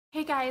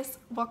Hey guys,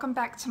 welcome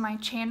back to my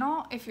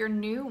channel. If you're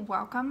new,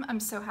 welcome.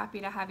 I'm so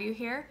happy to have you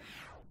here.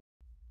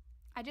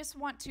 I just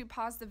want to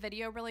pause the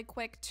video really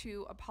quick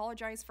to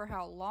apologize for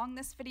how long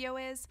this video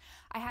is.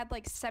 I had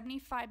like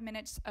 75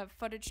 minutes of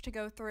footage to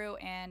go through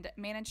and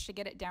managed to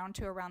get it down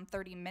to around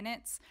 30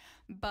 minutes,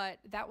 but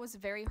that was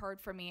very hard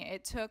for me.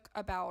 It took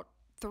about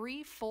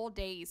 3 full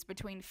days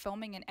between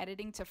filming and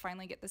editing to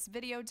finally get this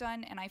video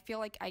done, and I feel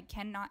like I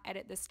cannot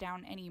edit this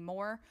down any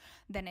more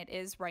than it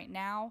is right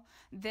now.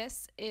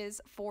 This is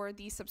for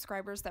the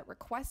subscribers that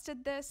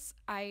requested this.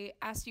 I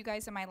asked you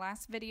guys in my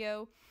last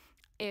video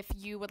if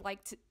you would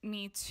like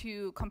me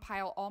to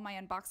compile all my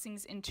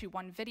unboxings into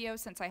one video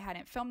since I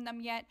hadn't filmed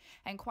them yet,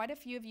 and quite a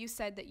few of you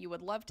said that you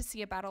would love to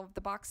see a battle of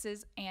the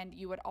boxes and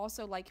you would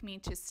also like me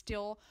to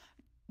still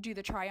do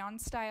the try-on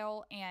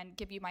style and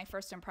give you my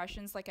first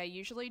impressions like I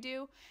usually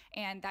do,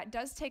 and that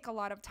does take a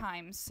lot of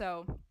time,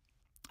 so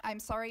I'm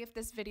sorry if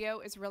this video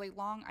is really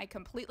long. I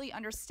completely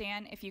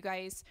understand if you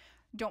guys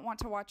don't want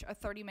to watch a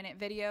 30-minute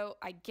video.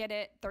 I get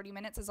it. 30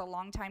 minutes is a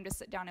long time to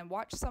sit down and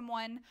watch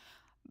someone,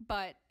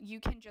 but you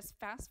can just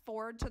fast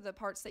forward to the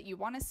parts that you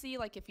want to see.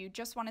 Like if you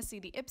just want to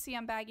see the Ipsy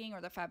unbagging or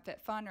the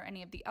FabFitFun or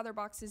any of the other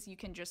boxes, you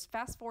can just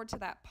fast forward to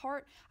that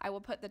part. I will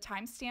put the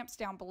timestamps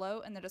down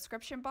below in the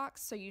description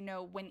box so you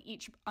know when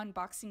each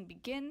unboxing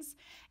begins.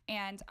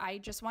 And I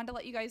just wanted to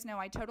let you guys know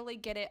I totally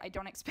get it. I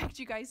don't expect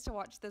you guys to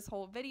watch this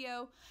whole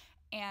video,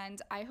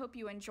 and I hope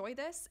you enjoy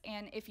this.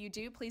 And if you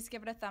do, please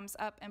give it a thumbs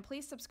up and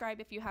please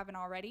subscribe if you haven't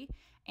already.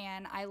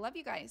 And I love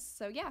you guys.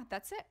 So yeah,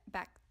 that's it.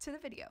 Back to the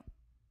video.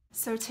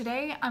 So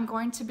today I'm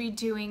going to be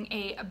doing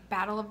a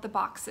battle of the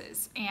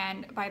boxes,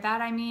 and by that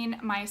I mean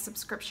my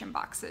subscription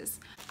boxes.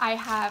 I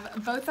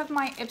have both of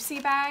my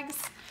Ipsy bags,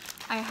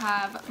 I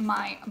have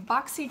my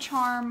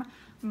Boxycharm,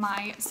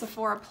 my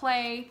Sephora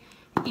Play,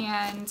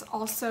 and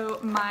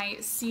also my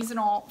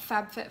seasonal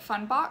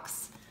FabFitFun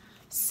box.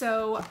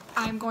 So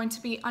I'm going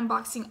to be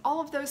unboxing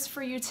all of those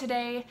for you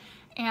today.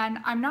 And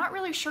I'm not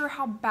really sure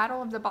how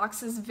Battle of the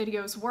Boxes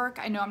videos work.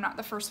 I know I'm not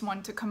the first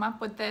one to come up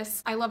with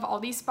this. I love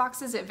all these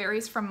boxes. It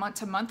varies from month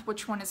to month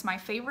which one is my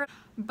favorite,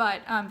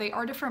 but they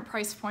are different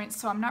price points,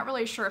 so I'm not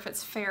really sure if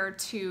it's fair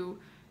to,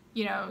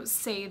 you know,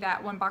 say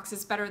that one box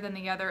is better than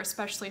the other,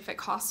 especially if it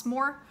costs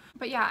more.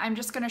 But yeah, I'm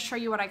just going to show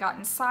you what I got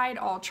inside.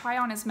 I'll try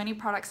on as many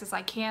products as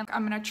I can.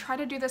 I'm going to try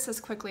to do this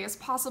as quickly as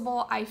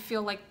possible. I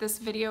feel like this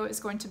video is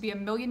going to be a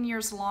million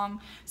years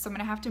long, so I'm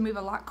going to have to move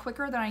a lot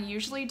quicker than I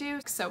usually do.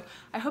 So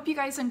I hope you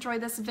guys enjoy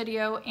this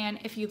video, and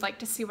if you'd like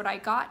to see what I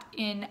got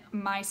in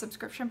my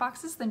subscription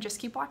boxes, then just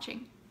keep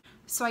watching.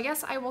 So I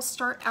guess I will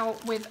start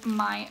out with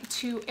my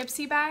 2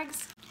 Ipsy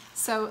bags.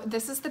 So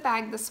this is the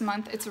bag this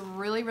month. It's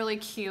really, really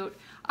cute.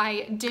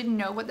 I didn't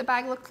know what the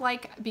bag looked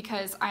like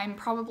because I'm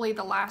probably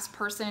the last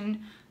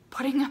person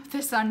putting up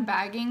this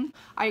unbagging.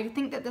 I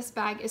think that this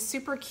bag is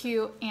super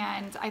cute,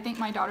 and I think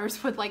my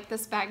daughters would like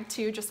this bag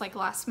too, just like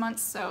last month,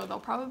 so they'll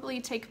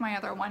probably take my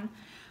other one.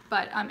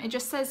 But it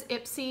just says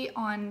Ipsy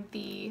on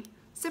the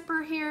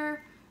zipper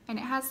here, and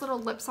it has little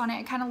lips on it.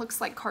 It kind of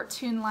looks like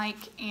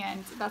cartoon-like,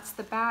 and that's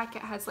the back.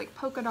 It has like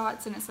polka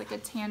dots, and it's like a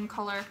tan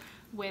color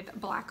with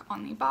black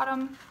on the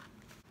bottom.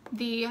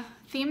 The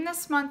theme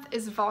this month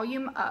is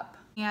Volume Up,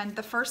 and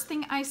the first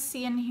thing I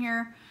see in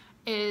here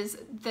is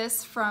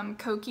this from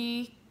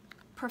Kokie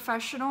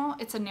Professional.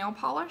 It's a nail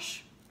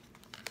polish,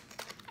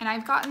 and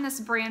I've gotten this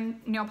brand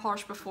nail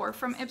polish before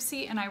from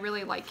Ipsy, and I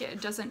really like it.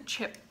 It doesn't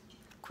chip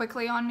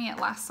quickly on me. It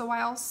lasts a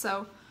while,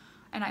 so,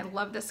 and I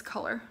love this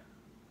color.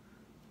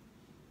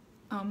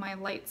 Oh, my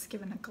light's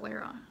giving a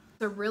glare on.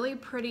 It's a really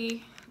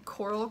pretty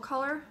coral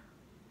color.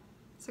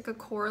 It's like a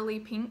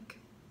corally pink.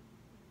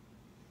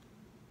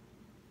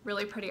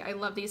 Really pretty. I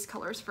love these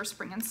colors for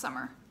spring and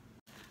summer.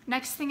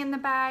 Next thing in the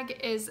bag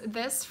is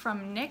this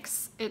from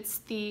NYX. It's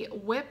the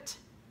Whipped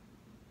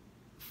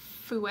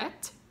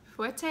Fouette.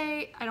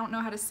 I don't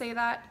know how to say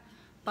that,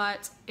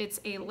 but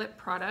it's a lip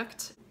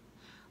product.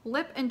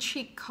 Lip and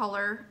cheek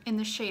color in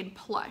the shade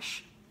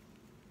Plush.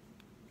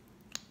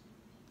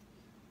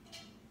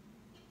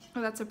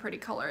 Oh, that's a pretty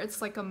color.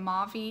 It's like a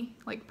mauve-y,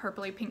 like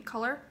purpley pink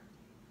color.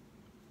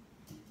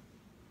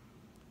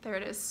 There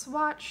it is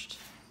swatched.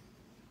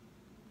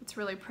 It's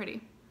really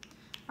pretty.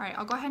 All right,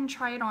 I'll go ahead and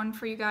try it on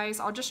for you guys.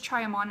 I'll just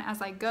try them on as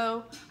I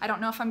go. I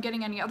don't know if I'm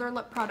getting any other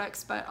lip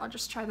products, but I'll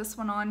just try this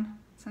one on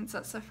since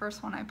that's the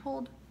first one I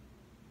pulled.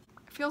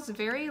 It feels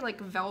very like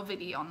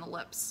velvety on the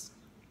lips.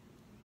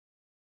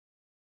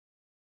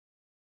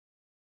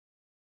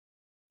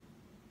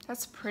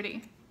 That's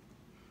pretty.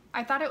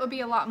 I thought it would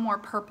be a lot more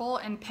purple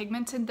and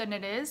pigmented than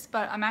it is,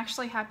 but I'm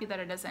actually happy that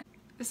it isn't.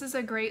 This is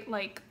a great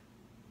like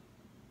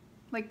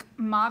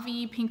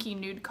mauve-y pinky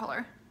nude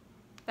color.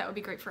 That would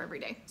be great for every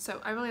day. So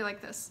I really like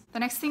this. The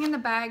next thing in the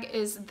bag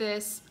is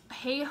this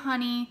Hey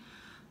Honey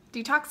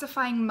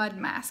Detoxifying Mud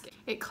Mask.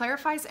 It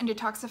clarifies and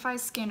detoxifies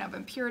skin of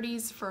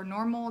impurities for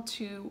normal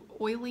to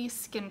oily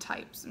skin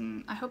types.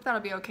 And I hope that'll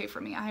be okay for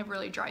me. I have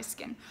really dry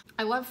skin.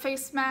 I love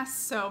face masks,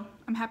 so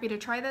I'm happy to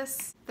try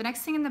this. The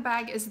next thing in the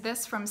bag is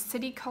this from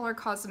City Color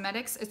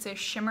Cosmetics. It's a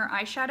shimmer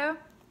eyeshadow,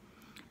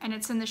 and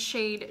it's in the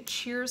shade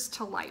Cheers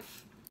to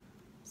Life.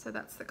 So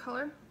that's the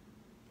color.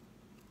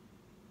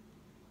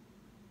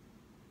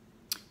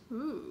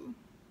 Ooh,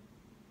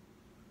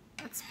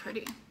 that's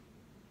pretty.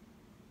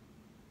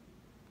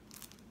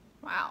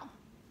 Wow,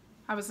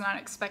 I was not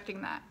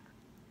expecting that.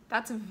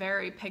 That's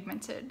very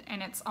pigmented,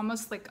 and it's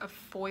almost like a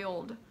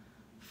foiled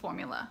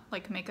formula,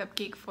 like Makeup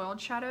Geek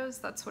foiled shadows.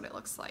 That's what it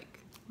looks like.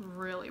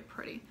 Really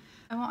pretty.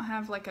 I won't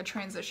have like a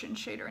transition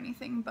shade or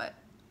anything, but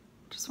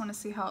just want to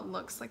see how it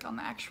looks like on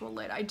the actual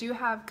lid. I do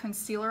have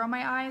concealer on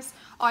my eyes.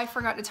 Oh, I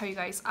forgot to tell you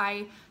guys,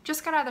 I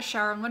just got out of the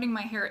shower. I'm letting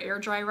my hair air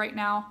dry right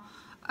now.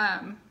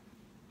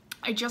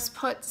 I just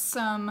put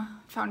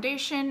some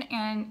foundation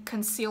and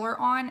concealer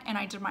on, and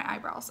I did my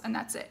eyebrows, and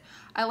that's it.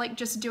 I like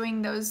just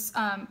doing those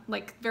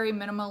like very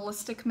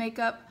minimalistic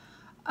makeup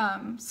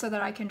so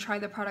that I can try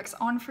the products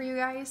on for you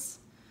guys.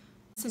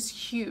 This is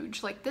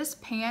huge. Like this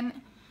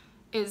pan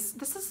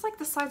this is like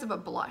the size of a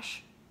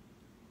blush.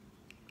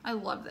 I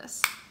love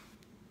this.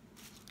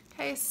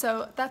 Okay,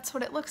 so that's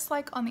what it looks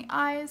like on the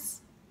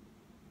eyes.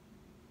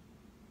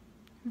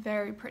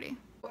 Very pretty.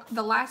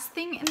 The last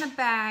thing in the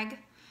bag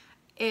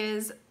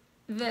is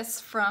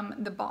this from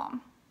the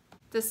Balm.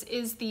 This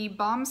is the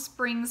Balm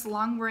Springs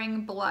Long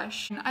Wearing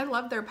Blush. And I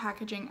love their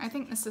packaging. I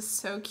think this is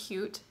so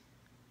cute.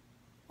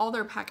 All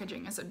their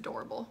packaging is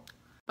adorable.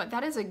 But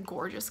that is a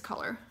gorgeous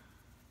color.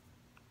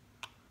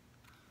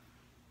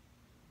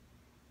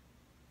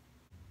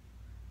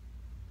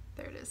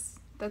 There it is.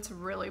 That's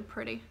really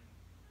pretty.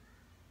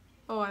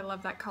 Oh, I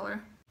love that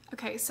color.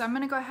 Okay, so I'm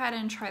gonna go ahead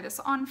and try this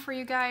on for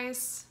you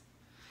guys.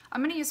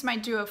 I'm gonna use my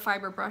Duo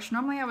Fiber brush.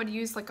 Normally I would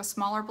use like a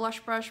smaller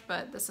blush brush,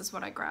 but this is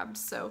what I grabbed.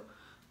 So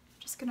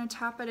just gonna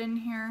tap it in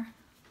here.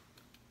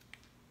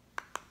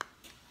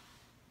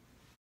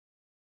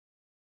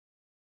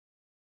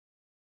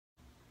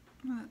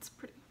 Oh, that's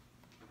pretty.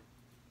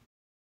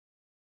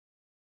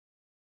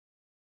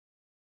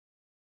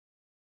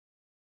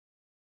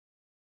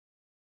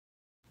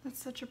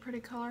 That's such a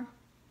pretty color.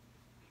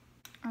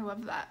 I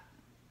love that.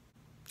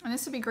 And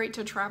this would be great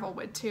to travel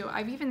with too.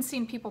 I've even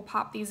seen people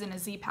pop these in a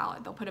Z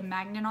palette. They'll put a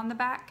magnet on the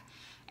back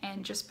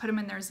and just put them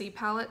in their Z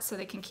palette so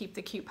they can keep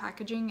the cute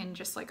packaging and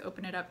just like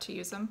open it up to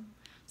use them.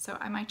 So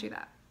I might do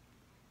that.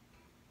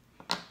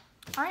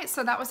 All right,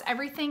 so that was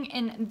everything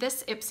in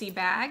this Ipsy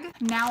bag.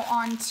 Now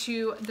on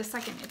to the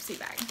second Ipsy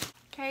bag.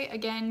 Okay,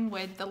 again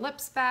with the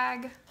lips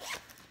bag,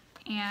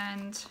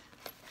 and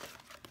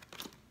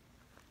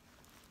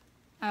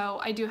oh,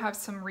 I do have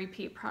some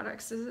repeat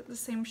products. Is it the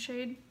same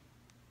shade?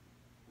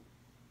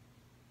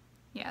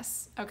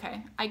 Yes,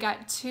 okay. I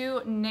got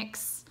two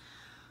NYX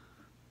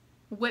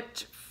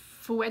Whipped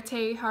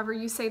Fouette, however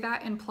you say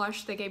that, in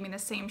Plush. They gave me the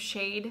same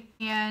shade.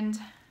 And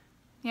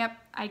yep,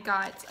 I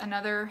got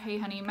another Hey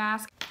Honey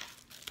mask.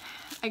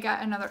 I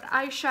got another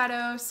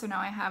eyeshadow, so now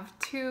I have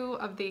two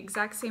of the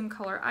exact same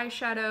color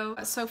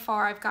eyeshadow. So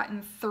far I've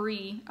gotten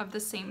 3 of the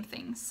same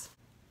things.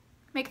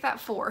 Make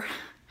that 4.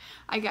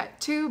 I got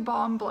 2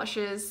 Balm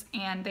blushes,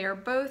 and they're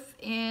both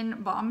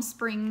in Balm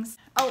Springs.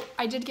 Oh,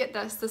 I did get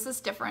this. This is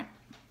different.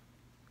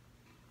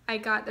 I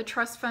got the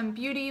Trust Fund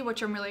Beauty,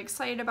 which I'm really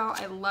excited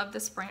about. I love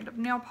this brand of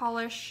nail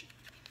polish.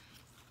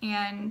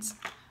 And,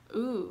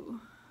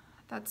 ooh,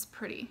 that's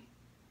pretty.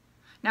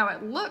 Now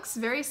it looks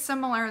very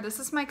similar. This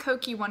is my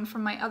Kokie one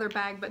from my other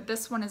bag, but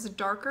this one is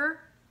darker.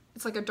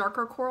 It's like a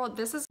darker coral.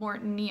 This is more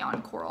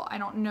neon coral. I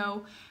don't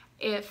know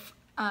if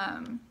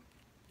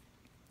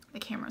the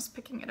camera's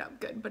picking it up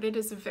good, but it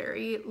is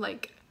very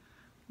like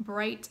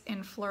bright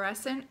and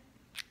fluorescent.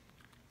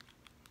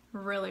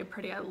 Really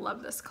pretty. I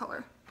love this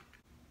color.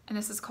 And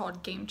this is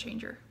called Game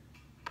Changer.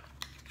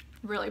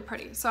 Really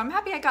pretty. So I'm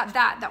happy I got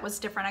that. That was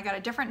different. I got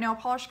a different nail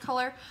polish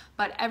color,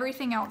 but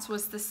everything else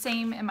was the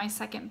same in my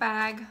second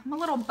bag. I'm a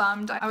little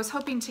bummed. I was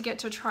hoping to get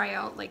to try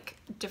out like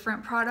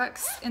different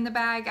products in the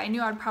bag. I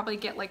knew I'd probably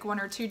get like 1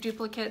 or 2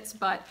 duplicates,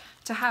 but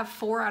to have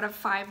 4 out of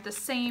 5 the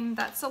same,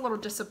 that's a little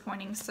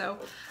disappointing. So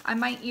I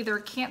might either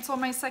cancel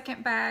my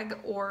second bag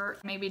or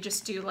maybe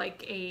just do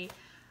like a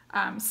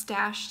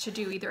stash to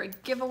do either a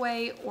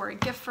giveaway or a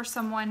gift for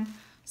someone.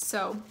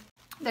 So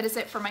that is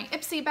it for my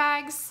Ipsy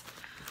bags.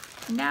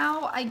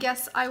 Now I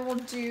guess I will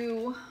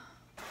do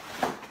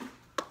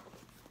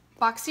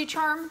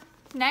Boxycharm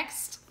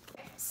next.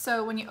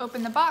 So when you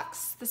open the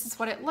box, this is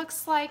what it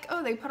looks like.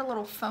 Oh, they put a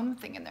little foam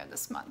thing in there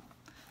this month.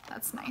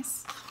 That's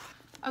nice.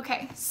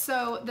 Okay,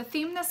 so the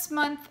theme this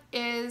month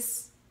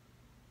is,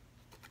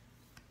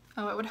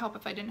 oh, it would help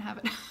if I didn't have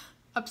it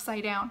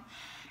upside down.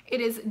 It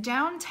is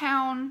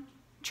Downtown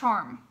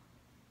Charm.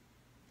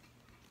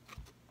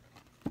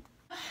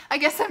 I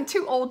guess I'm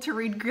too old to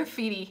read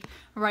graffiti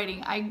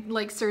writing.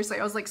 Seriously,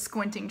 I was like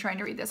squinting trying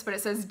to read this, but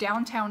it says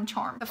Downtown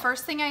Charm. The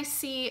first thing I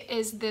see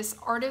is this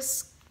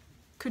Artist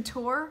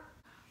Couture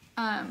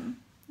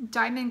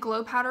Diamond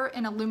Glow Powder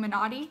in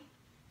Illuminati.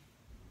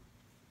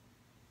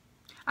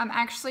 I'm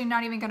actually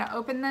not even gonna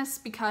open this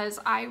because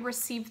I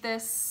received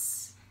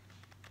this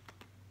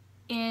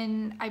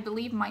in, I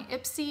believe, my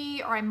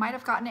Ipsy, or I might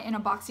have gotten it in a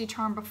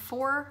Boxycharm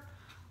before.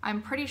 I'm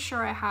pretty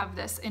sure I have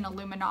this in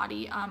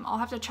Illuminati. I'll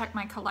have to check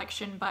my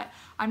collection, but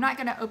I'm not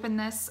gonna open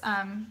this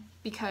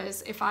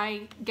because if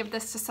I give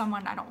this to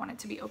someone, I don't want it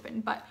to be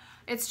open. But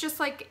it's just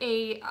like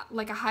a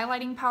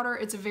highlighting powder.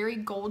 It's very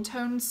gold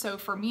toned, so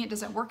for me it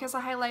doesn't work as a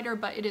highlighter,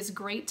 but it is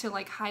great to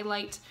like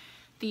highlight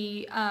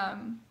the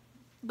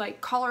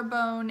like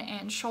collarbone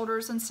and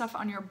shoulders and stuff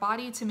on your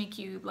body to make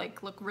you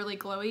like look really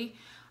glowy,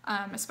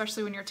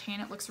 especially when you're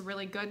tan. It looks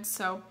really good.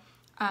 So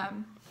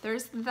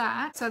there's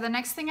that. So the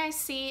next thing I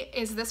see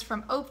is this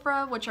from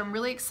Oprah, which I'm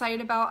really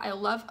excited about. I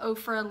love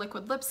Oprah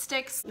liquid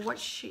lipsticks. What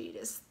shade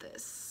is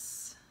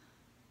this?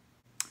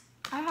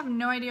 I have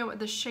no idea what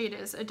this shade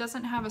is. It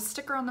doesn't have a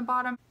sticker on the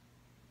bottom.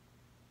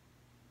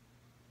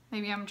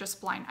 Maybe I'm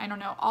just blind. I don't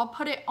know. I'll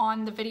put it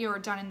on the video or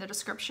down in the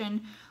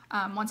description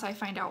once I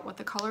find out what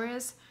the color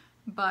is.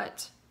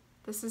 But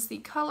this is the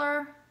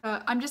color.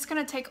 I'm just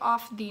gonna take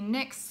off the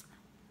NYX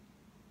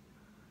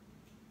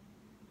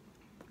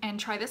and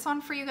try this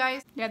on for you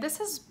guys. Yeah, this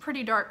is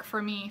pretty dark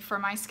for me, for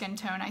my skin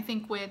tone. I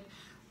think with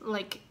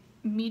like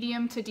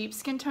medium to deep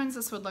skin tones,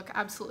 this would look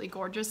absolutely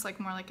gorgeous, like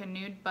more like a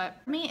nude. But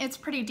for me, it's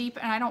pretty deep,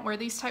 and I don't wear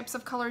these types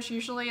of colors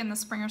usually in the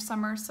spring or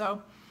summer,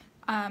 so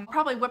I'll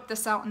probably whip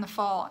this out in the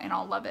fall and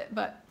I'll love it.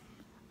 But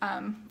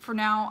for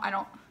now, I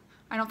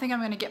don't think I'm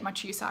gonna get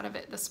much use out of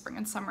it this spring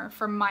and summer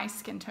for my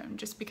skin tone,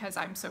 just because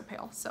I'm so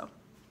pale, so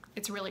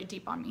it's really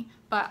deep on me.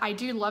 But I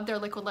do love their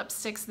liquid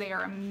lipsticks. They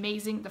are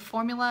amazing. The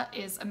formula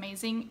is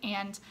amazing,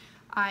 and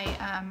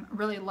I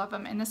really love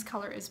them, and this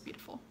color is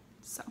beautiful.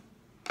 So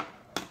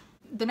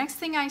the next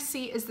thing I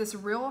see is this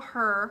Real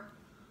Her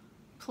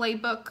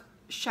Playbook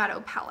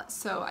shadow palette.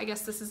 So I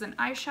guess this is an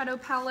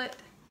eyeshadow palette.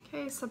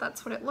 Okay, so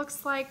that's what it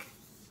looks like.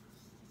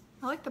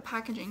 I like the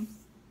packaging.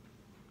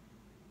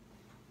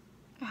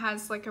 It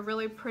has like a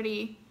really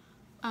pretty,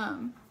 I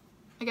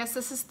guess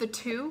this is the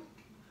 2.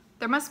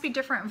 There must be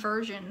different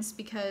versions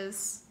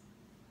because,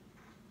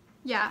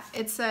 yeah,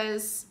 it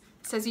says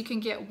you can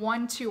get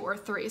 1, 2, or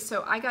 3.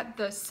 So I got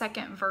the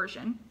second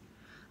version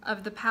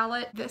of the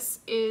palette. This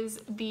is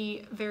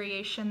the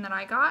variation that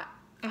I got.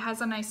 It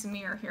has a nice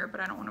mirror here, but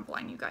I don't want to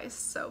blind you guys.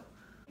 So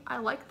I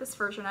like this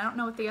version. I don't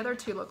know what the other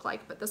 2 look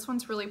like, but this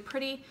one's really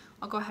pretty.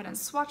 I'll go ahead and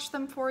swatch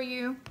them for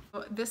you.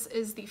 So this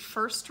is the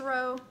first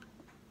row.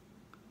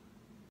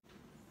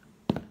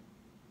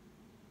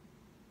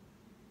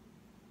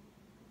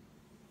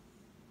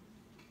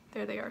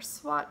 There they are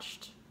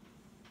swatched.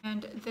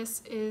 And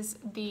this is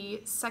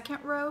the second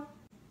row.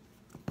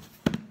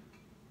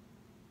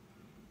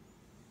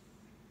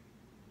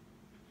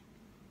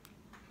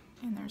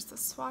 And there's the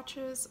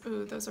swatches.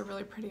 Ooh, those are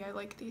really pretty. I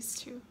like these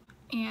too.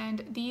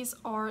 And these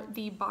are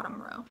the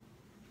bottom row.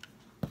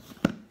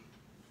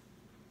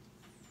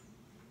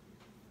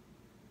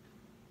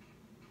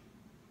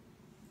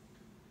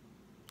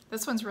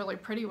 This one's really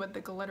pretty with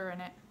the glitter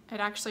in it. It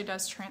actually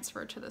does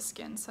transfer to the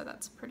skin, so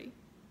that's pretty.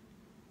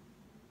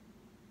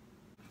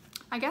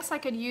 I guess I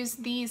could use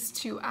these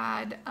to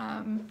add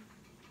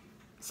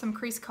some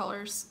crease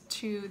colors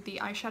to the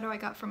eyeshadow I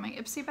got from my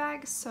Ipsy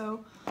bag,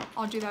 so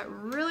I'll do that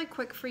really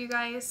quick for you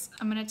guys.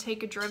 I'm gonna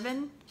take a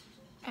Driven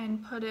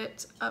and put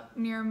it up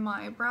near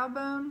my brow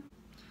bone.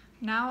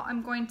 Now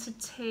I'm going to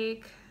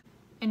take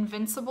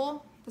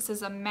Invincible. This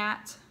is a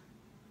matte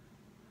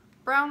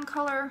brown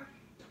color,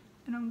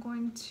 and I'm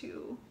going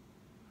to,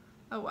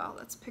 oh wow,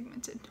 that's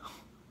pigmented.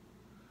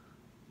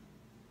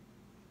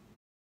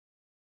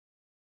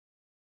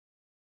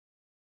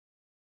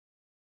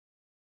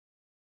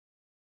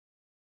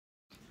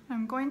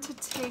 I'm going to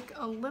take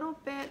a little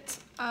bit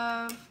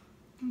of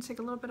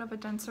a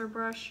denser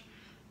brush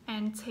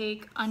and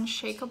take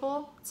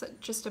Unshakable. It's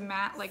just a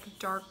matte, like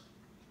dark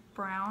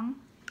brown,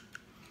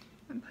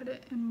 and put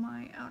it in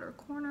my outer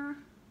corner.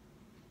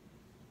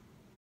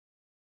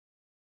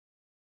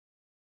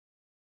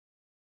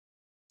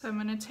 So I'm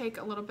going to take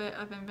a little bit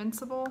of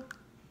Invincible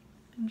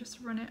and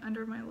just run it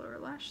under my lower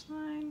lash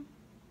line.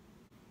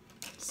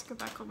 Just go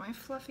back with my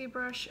fluffy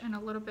brush and a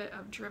little bit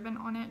of Driven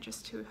on it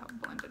just to help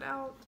blend it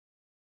out.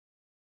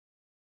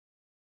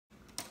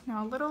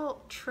 Now a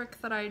little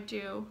trick that I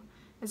do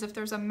is if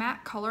there's a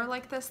matte color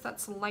like this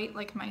that's light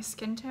like my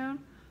skin tone,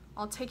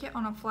 I'll take it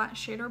on a flat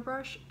shader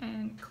brush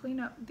and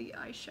clean up the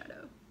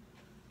eyeshadow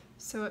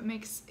so it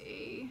makes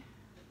a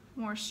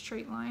more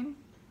straight line.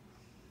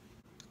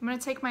 I'm going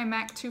to take my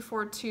MAC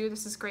 242,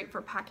 this is great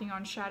for packing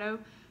on shadow,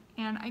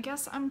 and I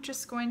guess I'm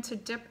just going to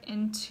dip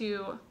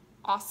into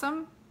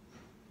Awesome.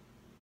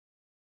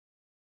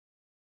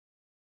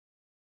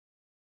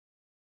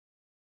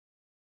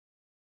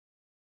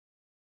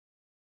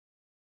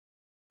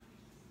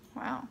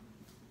 Wow.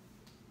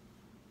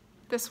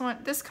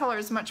 This color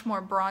is much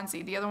more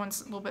bronzy. The other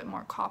one's a little bit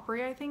more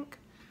coppery, I think.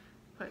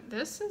 But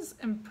this is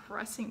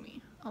impressing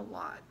me a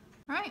lot.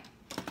 All right,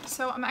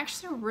 so I'm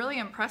actually really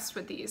impressed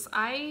with these.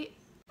 I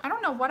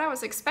don't know what I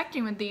was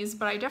expecting with these,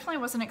 but I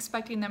definitely wasn't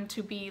expecting them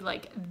to be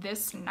like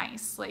this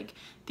nice. Like,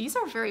 these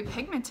are very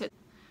pigmented.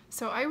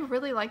 So I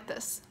really like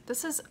this.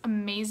 This is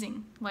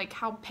amazing. Like,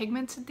 how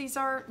pigmented these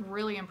are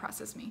really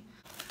impresses me.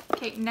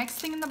 Okay, next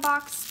thing in the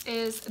box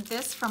is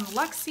this from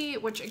Luxie,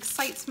 which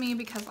excites me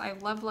because I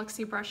love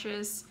Luxie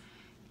brushes.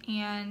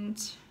 And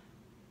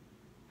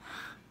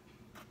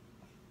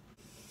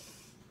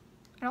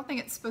I don't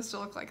think it's supposed to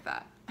look like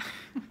that.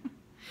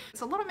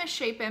 It's a little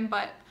misshapen,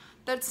 but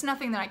that's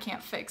nothing that I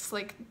can't fix.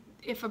 Like,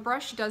 if a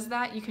brush does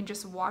that, you can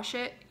just wash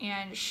it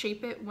and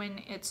shape it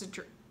when it's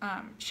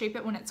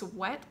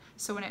wet,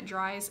 so when it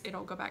dries,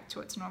 it'll go back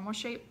to its normal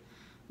shape.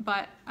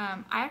 But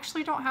I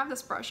actually don't have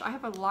this brush. I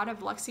have a lot of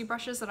Luxie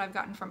brushes that I've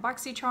gotten from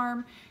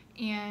Boxycharm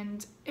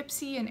and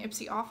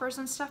Ipsy offers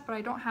and stuff, but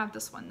I don't have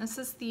this one. This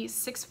is the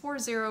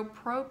 640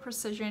 Pro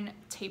Precision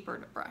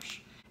Tapered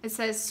Brush. It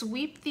says,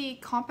 sweep the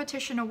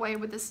competition away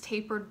with this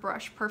tapered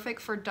brush, perfect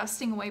for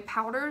dusting away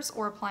powders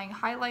or applying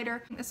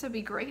highlighter. This would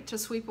be great to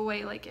sweep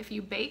away, like if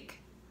you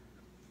bake,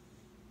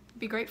 it'd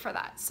be great for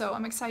that. So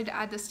I'm excited to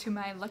add this to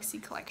my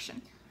Luxie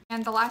collection.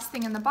 And the last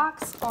thing in the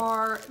box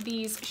are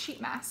these sheet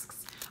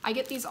masks. I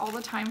get these all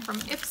the time from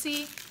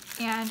Ipsy,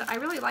 and I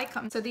really like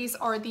them. So these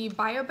are the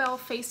BioBell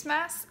face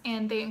masks,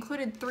 and they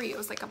included 3. It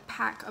was like a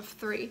pack of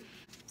 3.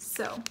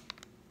 So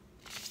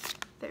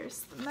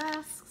there's the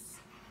masks.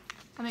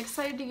 I'm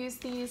excited to use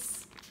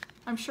these.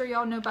 I'm sure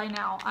y'all know by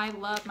now, I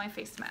love my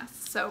face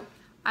masks, so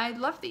I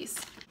love these.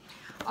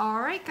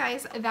 Alright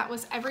guys, that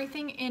was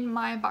everything in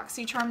my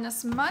Boxycharm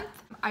this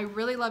month. I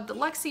really love the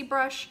Luxie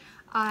brush.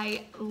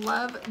 I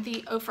love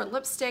the Ofra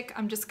lipstick.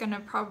 I'm just gonna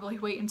probably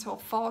wait until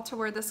fall to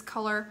wear this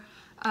color,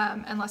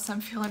 unless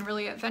I'm feeling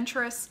really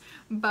adventurous.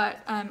 But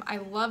I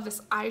love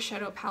this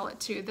eyeshadow palette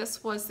too.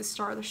 This was the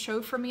star of the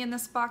show for me in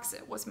this box.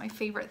 It was my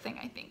favorite thing,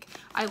 I think.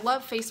 I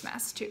love face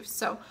masks too.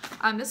 So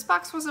this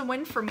box was a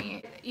win for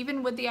me.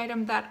 Even with the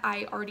item that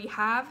I already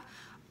have,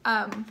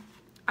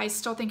 I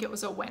still think it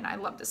was a win. I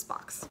love this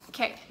box.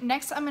 Okay,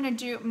 next I'm gonna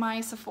do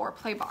my Sephora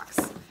Play box.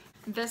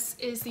 This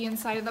is the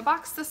inside of the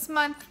box this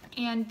month,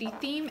 and the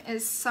theme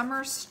is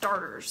Summer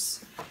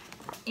Starters.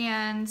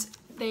 And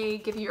they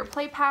give you your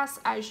play pass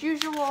as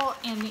usual,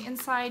 and the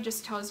inside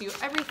just tells you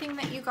everything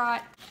that you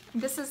got.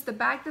 This is the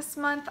bag this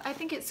month. I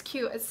think it's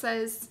cute. It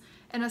says,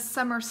 in a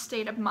summer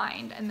state of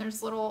mind, and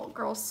there's little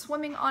girls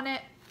swimming on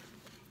it.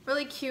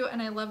 Really cute,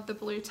 and I love the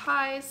blue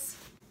ties.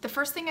 The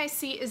first thing I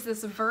see is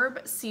this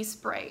Verb Sea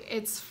Spray.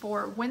 It's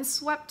for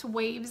windswept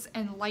waves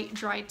and light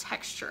dry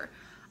texture.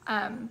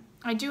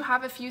 I do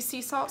have a few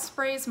sea salt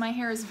sprays. My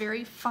hair is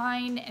very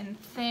fine and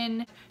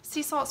thin.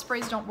 Sea salt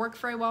sprays don't work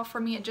very well for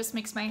me. It just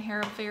makes my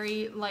hair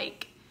very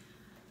like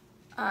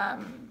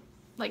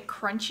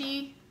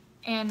crunchy,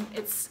 and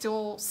it's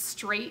still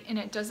straight and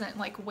it doesn't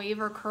like wave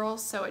or curl,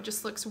 so it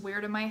just looks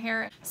weird in my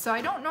hair. So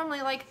I don't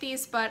normally like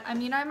these, but I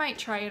mean, I might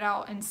try it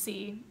out and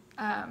see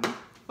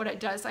what it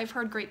does. I've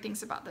heard great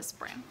things about this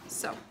brand.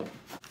 So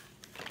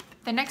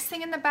the next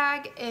thing in the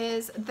bag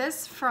is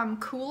this from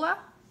Kula.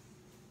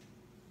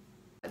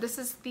 This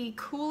is the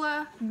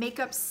Kula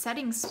Makeup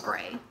Setting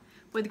Spray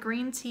with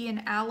green tea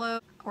and aloe,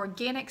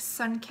 organic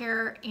sun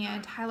care,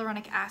 and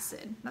hyaluronic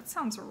acid. That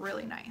sounds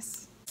really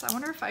nice. So I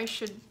wonder if I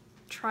should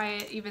try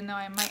it, even though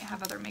I might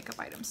have other makeup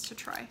items to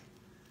try.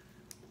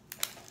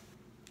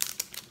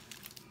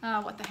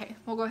 What the hey,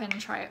 we'll go ahead and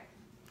try it.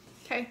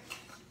 Okay.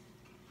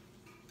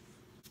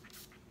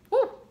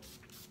 Woo!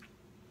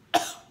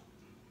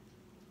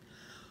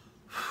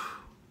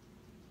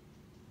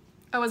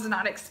 I was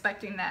not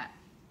expecting that.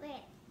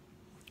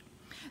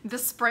 The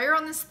sprayer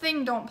on this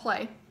thing don't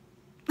play.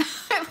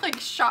 It like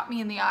shot me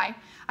in the eye.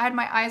 I had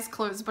my eyes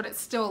closed, but it's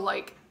still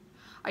like,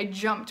 I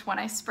jumped when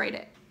I sprayed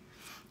it.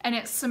 And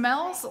it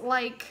smells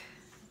like,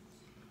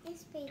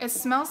 a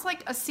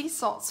sea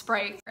salt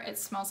spray. It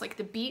smells like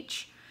the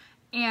beach,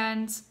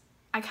 and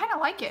I kind of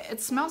like it. It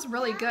smells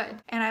really good.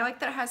 And I like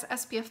that it has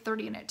SPF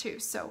 30 in it too.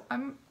 So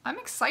I'm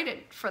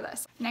excited for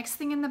this. Next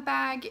thing in the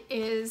bag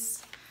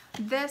is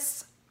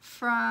this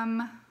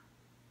from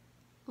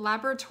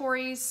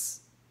Laboratories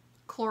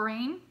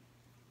Chlorine.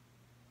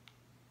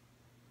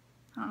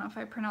 I don't know if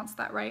I pronounced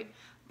that right,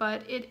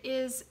 but it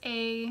is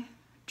a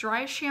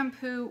dry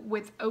shampoo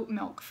with oat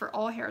milk for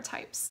all hair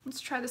types.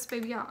 Let's try this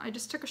baby out. I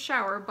just took a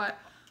shower, but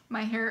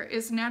my hair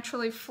is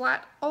naturally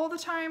flat all the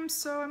time,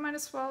 so I might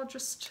as well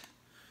just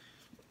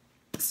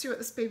see what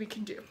this baby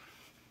can do.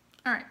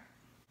 All right.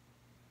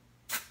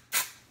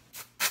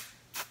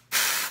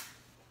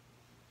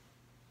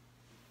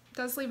 It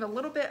does leave a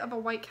little bit of a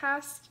white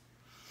cast.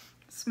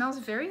 It smells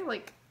very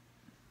like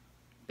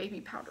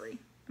baby powdery.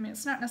 I mean,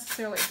 it's not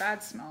necessarily a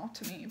bad smell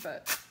to me,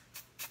 but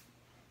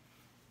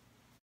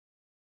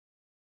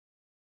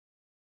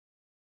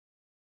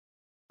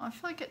I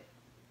feel like it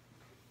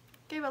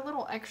gave a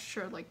little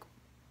extra like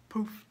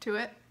poof to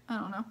it. I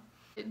don't know.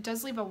 It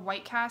does leave a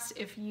white cast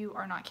if you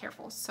are not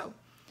careful, so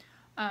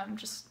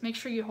just make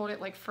sure you hold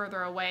it like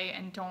further away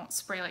and don't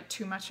spray like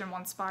too much in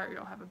one spot, or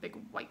you'll have a big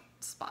white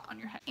spot on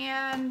your head.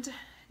 And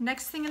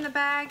next thing in the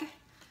bag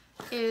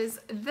is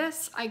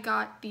this. I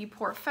got the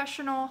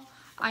Professional.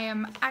 I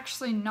am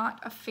actually not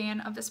a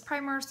fan of this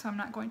primer, so I'm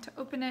not going to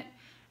open it,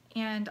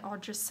 and I'll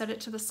just set it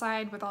to the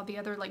side with all the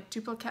other like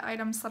duplicate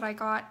items that I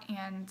got,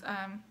 and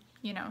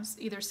you know,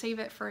 either save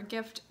it for a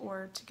gift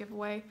or to give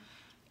away.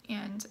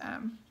 And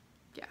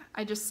yeah,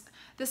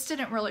 this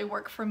didn't really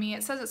work for me.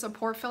 It says it's a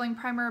pore filling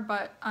primer,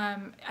 but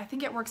I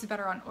think it works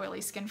better on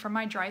oily skin. For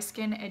my dry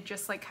skin, it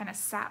just like kind of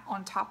sat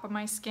on top of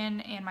my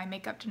skin and my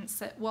makeup didn't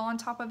sit well on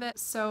top of it.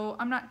 So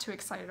I'm not too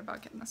excited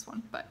about getting this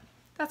one, but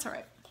that's all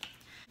right.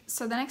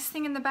 So the next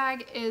thing in the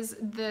bag is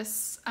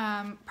this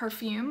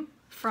perfume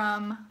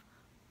from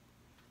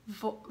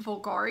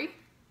Bulgari.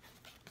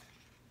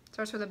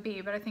 Starts with a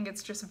B, but I think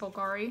it's just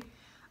Bulgari.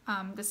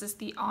 This is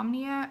the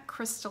Omnia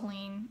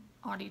Crystalline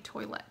Eau de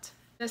Toilette.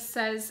 This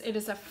says it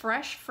is a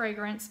fresh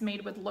fragrance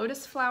made with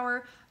lotus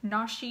flower,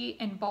 nashi,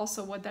 and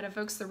balsa wood that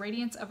evokes the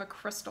radiance of a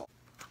crystal.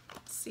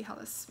 Let's see how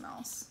this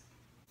smells.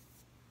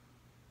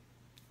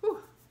 Whew,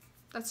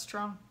 that's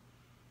strong.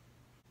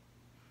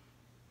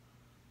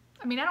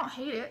 I mean, I don't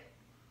hate it.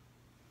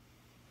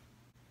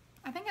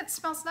 I think it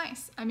smells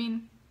nice. I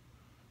mean,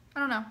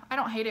 I don't know. I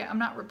don't hate it. I'm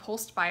not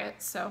repulsed by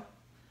it, so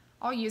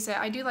I'll use it.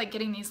 I do like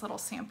getting these little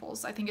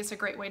samples. I think it's a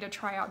great way to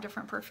try out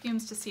different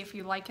perfumes to see if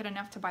you like it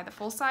enough to buy the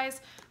full size.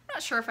 I'm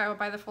not sure if I would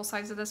buy the full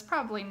size of this.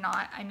 Probably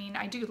not. I mean,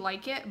 I do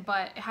like it,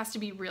 but it has to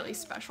be really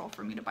special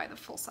for me to buy the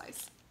full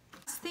size.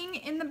 Next thing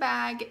in the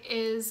bag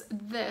is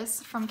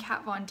this from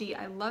Kat Von D.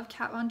 I love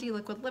Kat Von D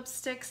liquid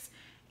lipsticks.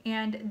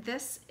 And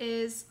this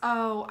is,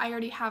 oh, I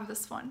already have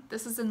this one.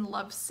 This is in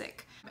Love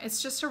Sick.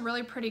 It's just a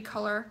really pretty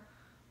color.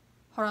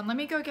 Hold on, let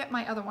me go get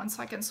my other one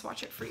so I can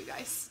swatch it for you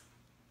guys.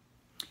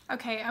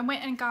 Okay, I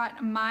went and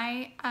got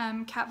my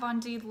Kat Von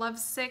D Love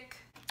Sick.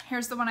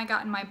 Here's the one I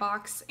got in my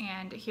box,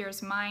 and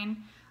here's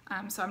mine.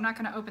 So I'm not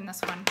gonna open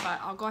this one, but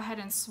I'll go ahead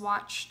and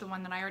swatch the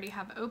one that I already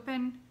have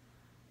open.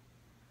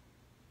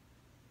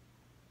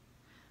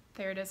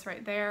 There it is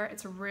right there.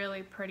 It's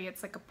really pretty.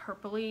 It's like a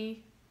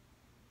purpley,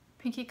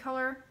 pinky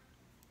color.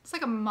 It's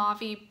like a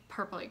mauvey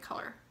purpley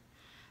color.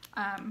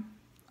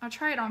 I'll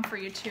try it on for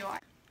you too. I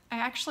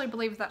actually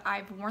believe that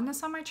I've worn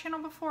this on my channel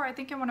before. I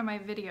think in one of my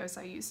videos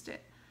I used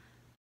it.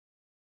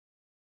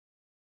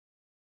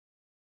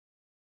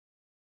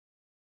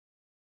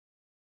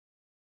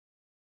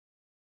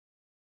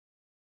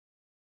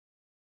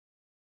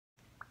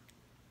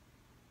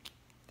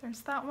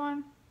 There's that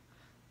one.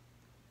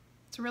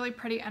 It's really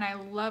pretty, and I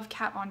love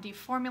Kat Von D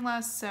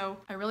formula, so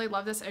I really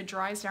love this. It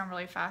dries down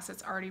really fast.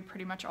 It's already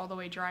pretty much all the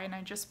way dry, and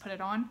I just put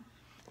it on,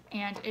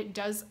 and it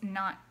does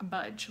not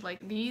budge.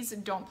 Like, these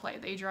don't play.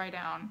 They dry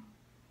down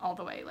all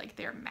the way. Like,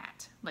 they're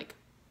matte. Like,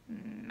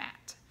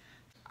 matte.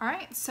 All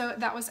right, so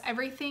that was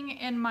everything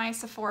in my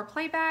Sephora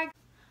play bag.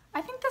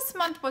 I think this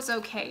month was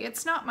okay.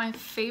 It's not my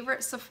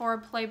favorite Sephora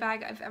play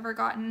bag I've ever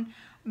gotten,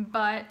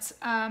 but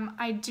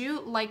I do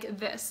like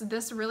this.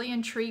 This really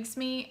intrigues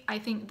me. I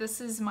think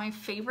this is my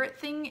favorite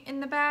thing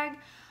in the bag,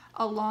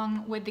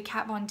 along with the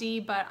Kat Von D,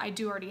 but I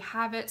do already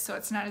have it, so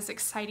it's not as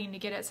exciting to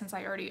get it since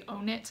I already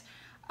own it.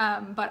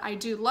 But I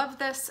do love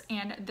this,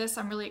 and this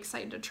I'm really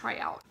excited to try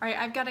out. All right,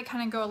 I've got to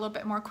kind of go a little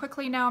bit more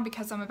quickly now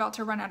because I'm about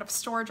to run out of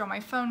storage on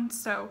my phone,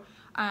 so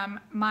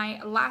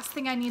my last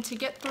thing I need to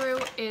get through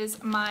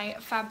is my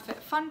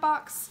FabFitFun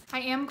box. I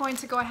am going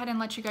to go ahead and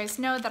let you guys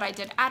know that I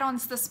did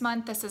add-ons this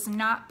month. This is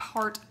not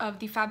part of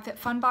the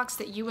FabFitFun box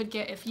that you would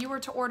get if you were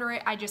to order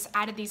it. I just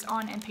added these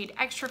on and paid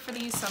extra for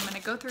these, so I'm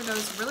going to go through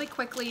those really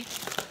quickly.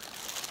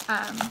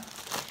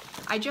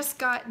 I just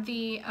got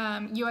the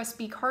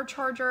USB card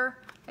charger.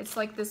 It's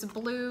like this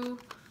blue,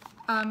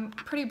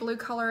 pretty blue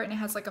color, and it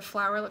has like a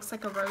flower, looks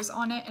like a rose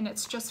on it, and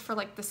it's just for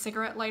like the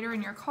cigarette lighter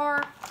in your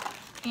car.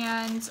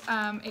 And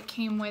it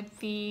came with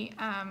the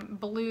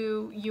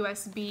blue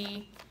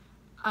USB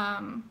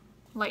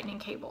lightning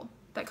cable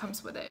that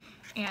comes with it,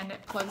 and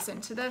it plugs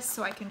into this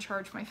so I can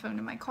charge my phone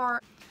in my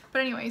car. But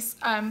anyways,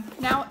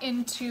 now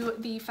into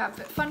the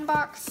FabFitFun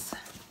box.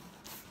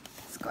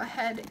 Let's go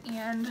ahead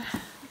and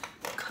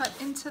cut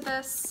into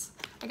this.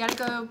 I gotta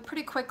go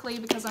pretty quickly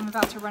because I'm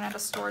about to run out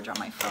of storage on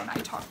my phone. I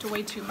talked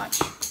way too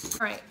much. All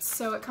right,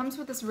 so it comes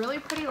with this really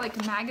pretty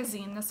like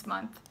magazine this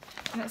month,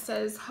 and it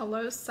says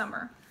Hello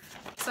Summer.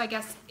 So I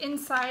guess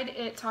inside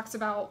it talks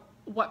about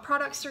what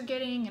products you're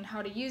getting and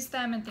how to use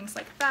them and things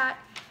like that.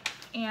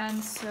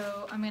 And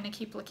so I'm gonna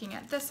keep looking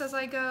at this as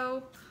I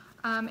go.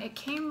 It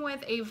came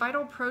with a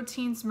Vital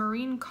Proteins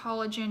Marine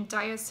Collagen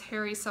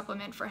Dietary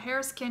Supplement for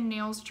hair, skin,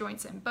 nails,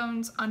 joints, and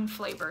bones,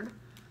 unflavored.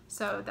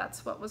 So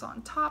that's what was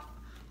on top.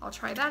 I'll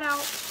try that out.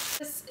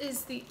 This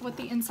is what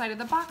the inside of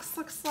the box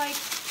looks like.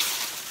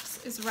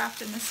 This is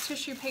wrapped in this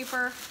tissue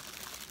paper,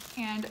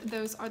 and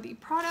those are the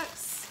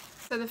products.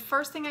 So the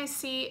first thing I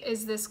see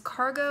is this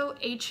Cargo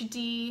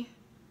HD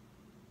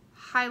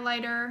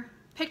highlighter,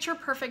 picture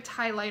perfect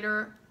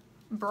highlighter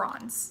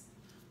bronze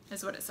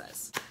is what it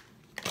says.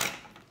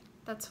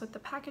 That's what the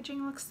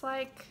packaging looks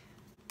like.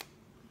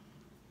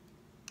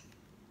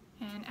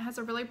 And it has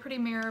a really pretty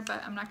mirror,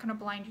 but I'm not gonna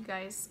blind you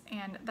guys.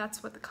 And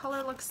that's what the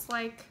color looks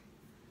like.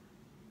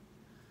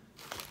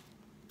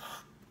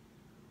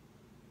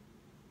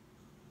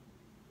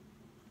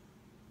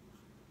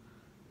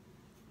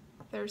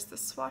 There's the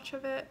swatch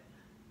of it.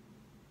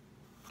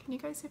 Can you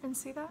guys even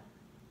see that?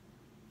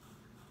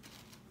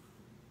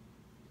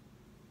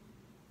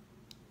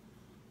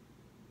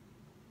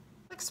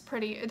 looks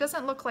pretty. It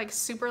doesn't look like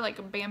super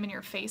like bam in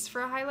your face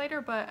for a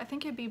highlighter, but I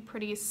think it'd be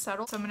pretty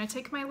subtle. So I'm gonna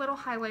take my little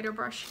highlighter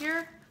brush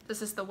here.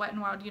 This is the Wet n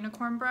Wild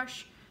Unicorn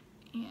brush,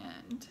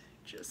 and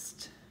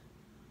just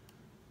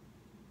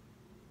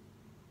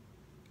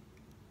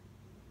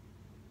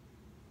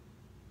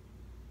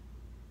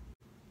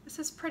this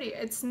is pretty.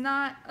 It's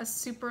not a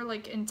super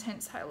like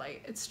intense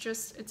highlight.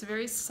 It's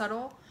very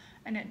subtle,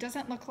 and it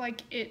doesn't look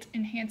like it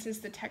enhances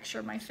the texture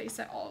of my face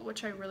at all,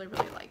 which I really,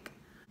 really like.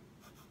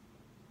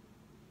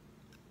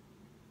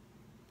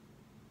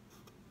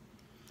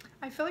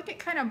 I feel like it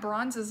kind of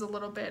bronzes a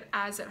little bit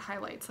as it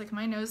highlights. Like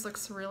my nose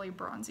looks really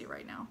bronzy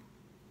right now.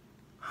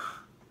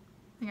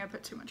 I think I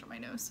put too much on my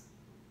nose.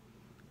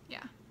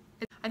 Yeah.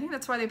 I think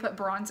that's why they put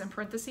bronze in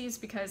parentheses,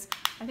 because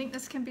I think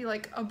this can be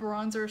like a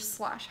bronzer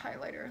slash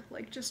highlighter.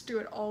 Like just do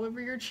it all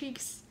over your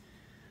cheeks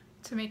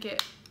to make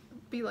it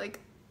be like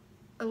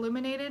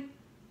illuminated.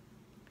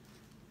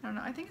 I don't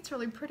know, I think it's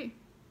really pretty.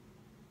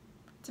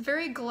 It's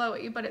very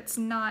glowy, but it's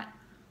not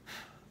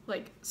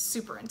like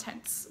super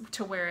intense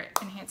to where it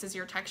enhances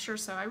your texture,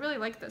 so I really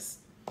like this.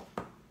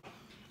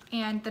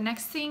 And the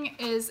next thing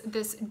is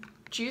this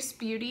Juice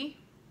Beauty.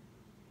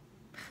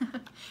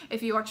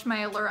 If you watch my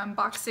Allure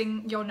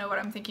unboxing, you'll know what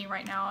I'm thinking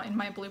right now. In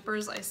my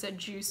bloopers, I said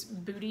Juice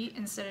Booty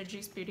instead of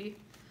Juice Beauty.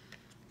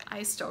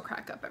 I still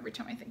crack up every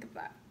time I think of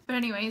that. But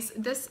anyways,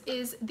 this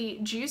is the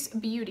Juice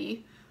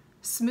Beauty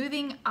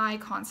Smoothing Eye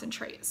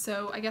Concentrate.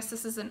 So I guess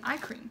this is an eye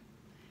cream.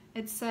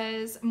 It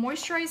says,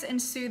 moisturize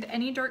and soothe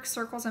any dark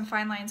circles and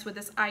fine lines with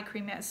this eye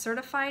cream. It has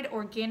certified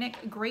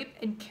organic grape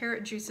and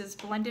carrot juices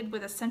blended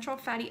with essential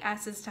fatty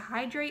acids to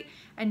hydrate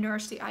and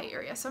nourish the eye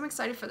area. So I'm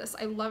excited for this.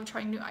 I love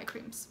trying new eye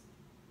creams.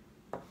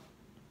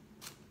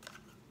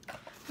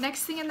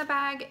 Next thing in the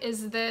bag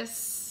is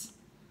this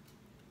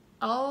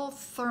Eau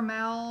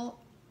Thermale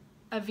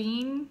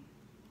Avene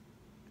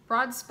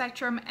Broad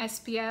Spectrum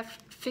SPF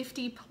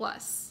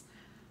 50+.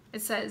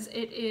 It says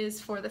it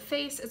is for the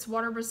face, it's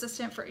water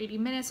resistant for 80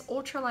 minutes,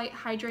 ultralight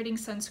hydrating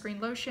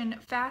sunscreen lotion,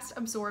 fast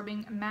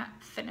absorbing matte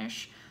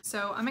finish.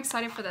 So I'm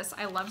excited for this.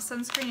 I love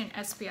sunscreen, and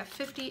SPF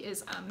 50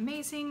 is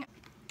amazing.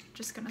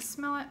 Just gonna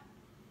smell it.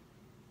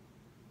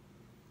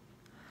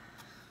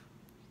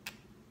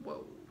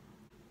 Whoa.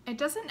 It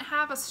doesn't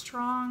have a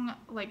strong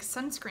like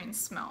sunscreen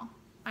smell.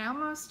 I don't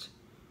know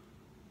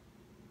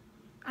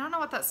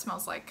what that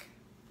smells like.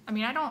 I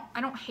mean, I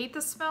don't hate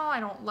the smell, I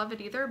don't love it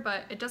either,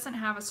 but it doesn't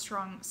have a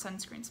strong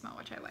sunscreen smell,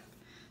 which I like.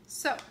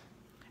 So,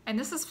 and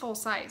this is full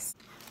size.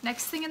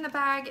 Next thing in the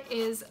bag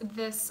is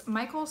this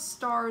Michael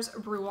Stars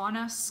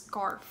Bruana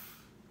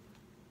scarf.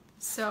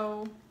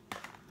 So,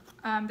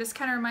 this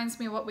kind of reminds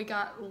me of what we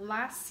got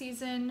last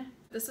season.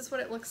 This is what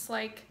it looks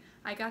like.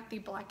 I got the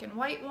black and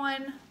white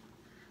one.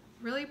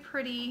 Really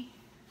pretty.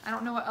 I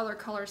don't know what other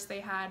colors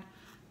they had,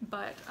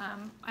 but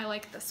I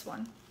like this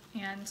one.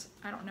 And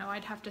I don't know,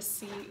 I'd have to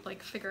see,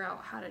 like, figure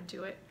out how to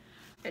do it.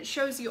 It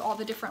shows you all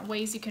the different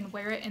ways you can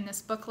wear it in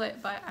this booklet,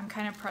 but I'm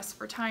kind of pressed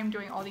for time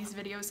doing all these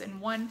videos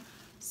in one,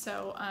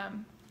 so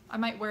I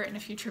might wear it in a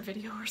future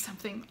video or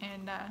something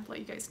and let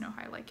you guys know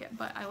how I like it.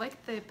 But I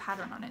like the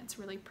pattern on it, it's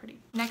really pretty.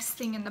 Next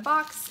thing in the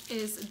box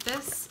is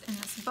this in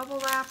this bubble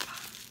wrap.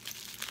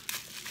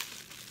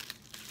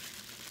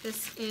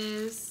 This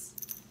is,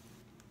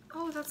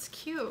 oh, that's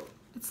cute.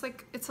 It's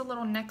like, it's a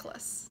little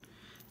necklace.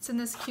 It's in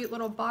this cute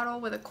little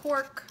bottle with a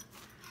cork,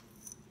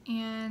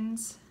 and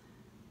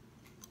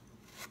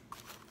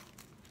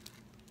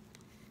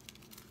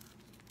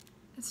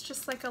it's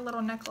just like a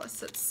little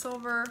necklace. It's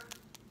silver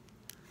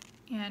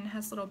and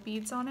has little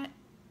beads on it.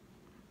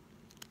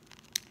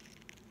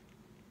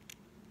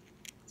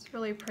 It's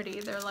really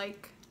pretty. They're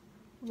like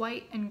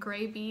white and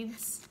gray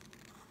beads.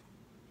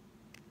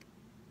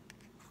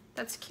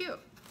 That's cute.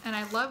 And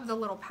I love the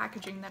little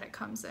packaging that it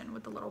comes in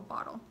with the little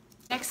bottle.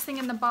 Next thing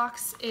in the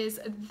box is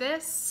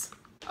this.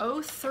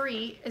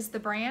 O3 is the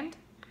brand.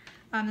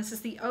 This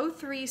is the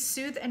O3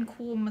 Soothe and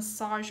Cool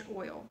Massage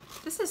Oil.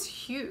 This is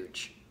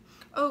huge.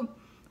 Oh,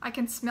 I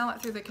can smell it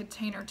through the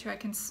container too. I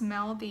can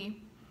smell the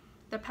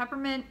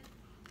peppermint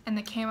and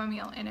the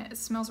chamomile in it. It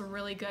smells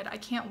really good. I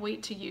can't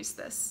wait to use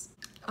this.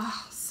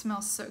 Oh, it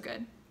smells so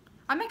good.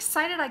 I'm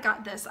excited I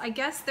got this. I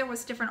guess there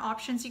was different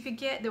options you could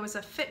get. There was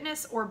a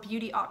fitness or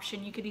beauty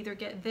option. You could either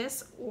get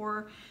this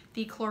or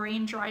the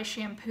chlorine dry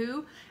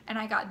shampoo, and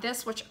I got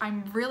this, which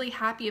I'm really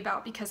happy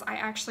about because I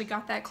actually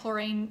got that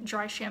chlorine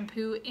dry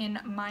shampoo in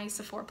my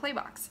Sephora play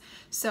box.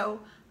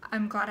 So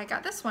I'm glad I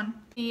got this one.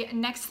 The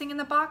next thing in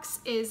the box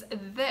is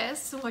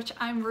this, which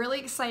I'm really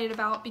excited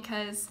about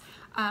because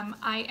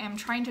I am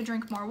trying to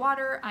drink more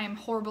water. I am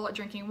horrible at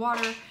drinking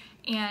water.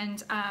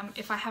 And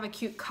if I have a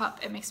cute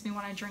cup, it makes me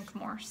want to drink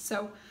more.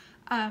 So,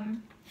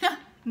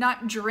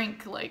 not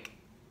drink, like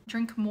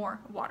drink more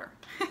water.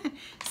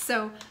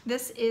 So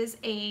this is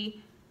a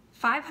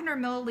 500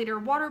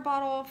 milliliter water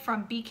bottle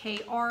from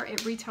BKR.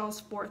 It retails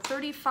for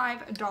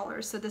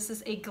 $35. So this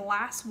is a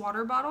glass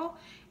water bottle,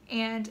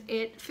 and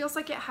it feels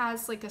like it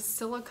has like a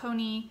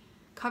silicone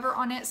cover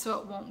on it so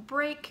it won't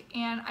break.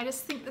 And I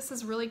just think this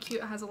is really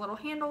cute. It has a little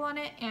handle on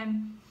it,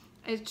 and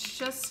it's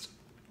just,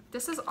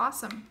 this is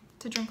awesome.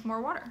 to drink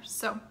more water.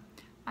 So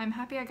I'm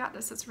happy I got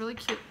this. It's really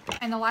cute.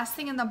 And the last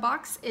thing in the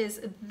box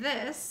is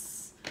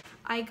this.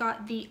 I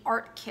got the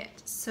art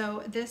kit.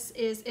 So this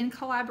is in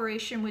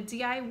collaboration with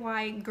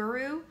DIY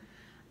Guru,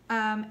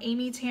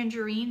 Amy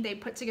Tangerine. They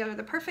put together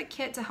the perfect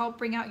kit to help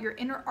bring out your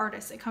inner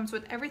artist. It comes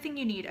with everything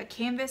you need: a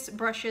canvas,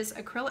 brushes,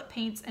 acrylic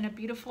paints, and a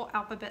beautiful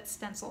alphabet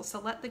stencil. So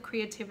let the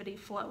creativity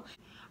flow.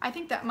 I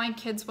think that my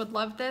kids would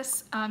love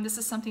this. This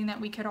is something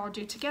that we could all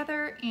do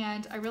together,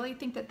 and I really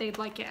think that they'd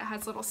like it. It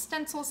has little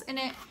stencils in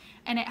it,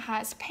 and it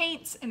has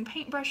paints and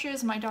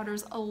paintbrushes. My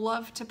daughters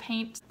love to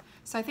paint.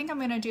 So I think I'm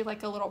gonna do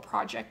like a little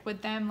project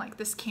with them. Like,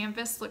 this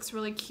canvas looks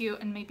really cute,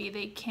 and maybe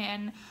they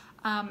can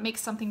make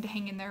something to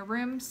hang in their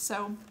room.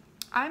 So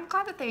I'm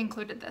glad that they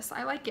included this.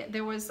 I like it.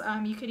 There was,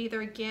 you could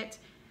either get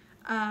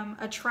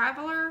a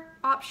traveler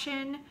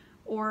option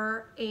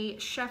or a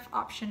chef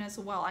option as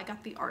well. I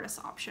got the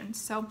artist option.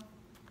 So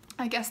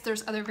I guess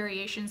there's other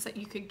variations that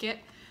you could get,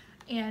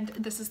 and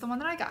this is the one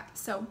that I got.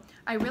 So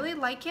I really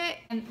like it,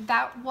 and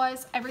that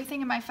was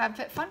everything in my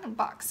FabFitFun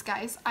box,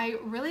 guys. I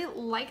really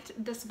liked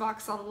this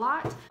box a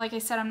lot. Like I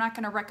said, I'm not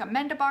going to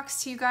recommend a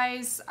box to you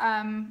guys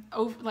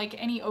like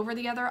any over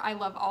the other. I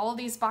love all of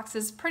these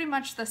boxes pretty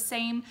much the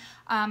same.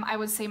 I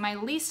would say my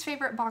least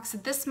favorite box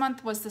this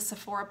month was the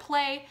Sephora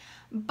Play,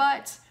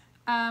 but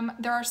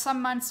there are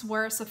some months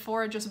where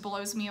Sephora just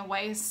blows me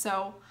away.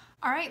 So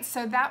alright,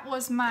 so that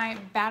was my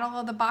Battle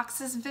of the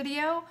Boxes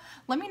video.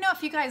 Let me know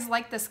if you guys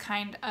like this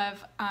kind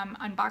of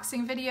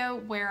unboxing video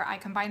where I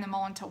combine them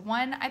all into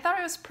one. I thought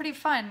it was pretty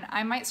fun.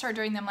 I might start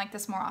doing them like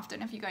this more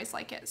often if you guys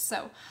like it.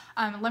 So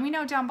let me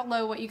know down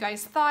below what you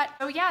guys thought.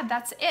 So yeah,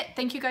 that's it.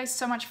 Thank you guys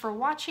so much for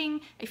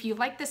watching. If you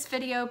like this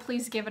video,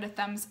 please give it a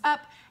thumbs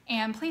up,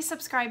 and please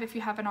subscribe if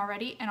you haven't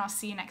already, and I'll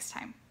see you next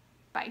time.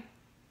 Bye.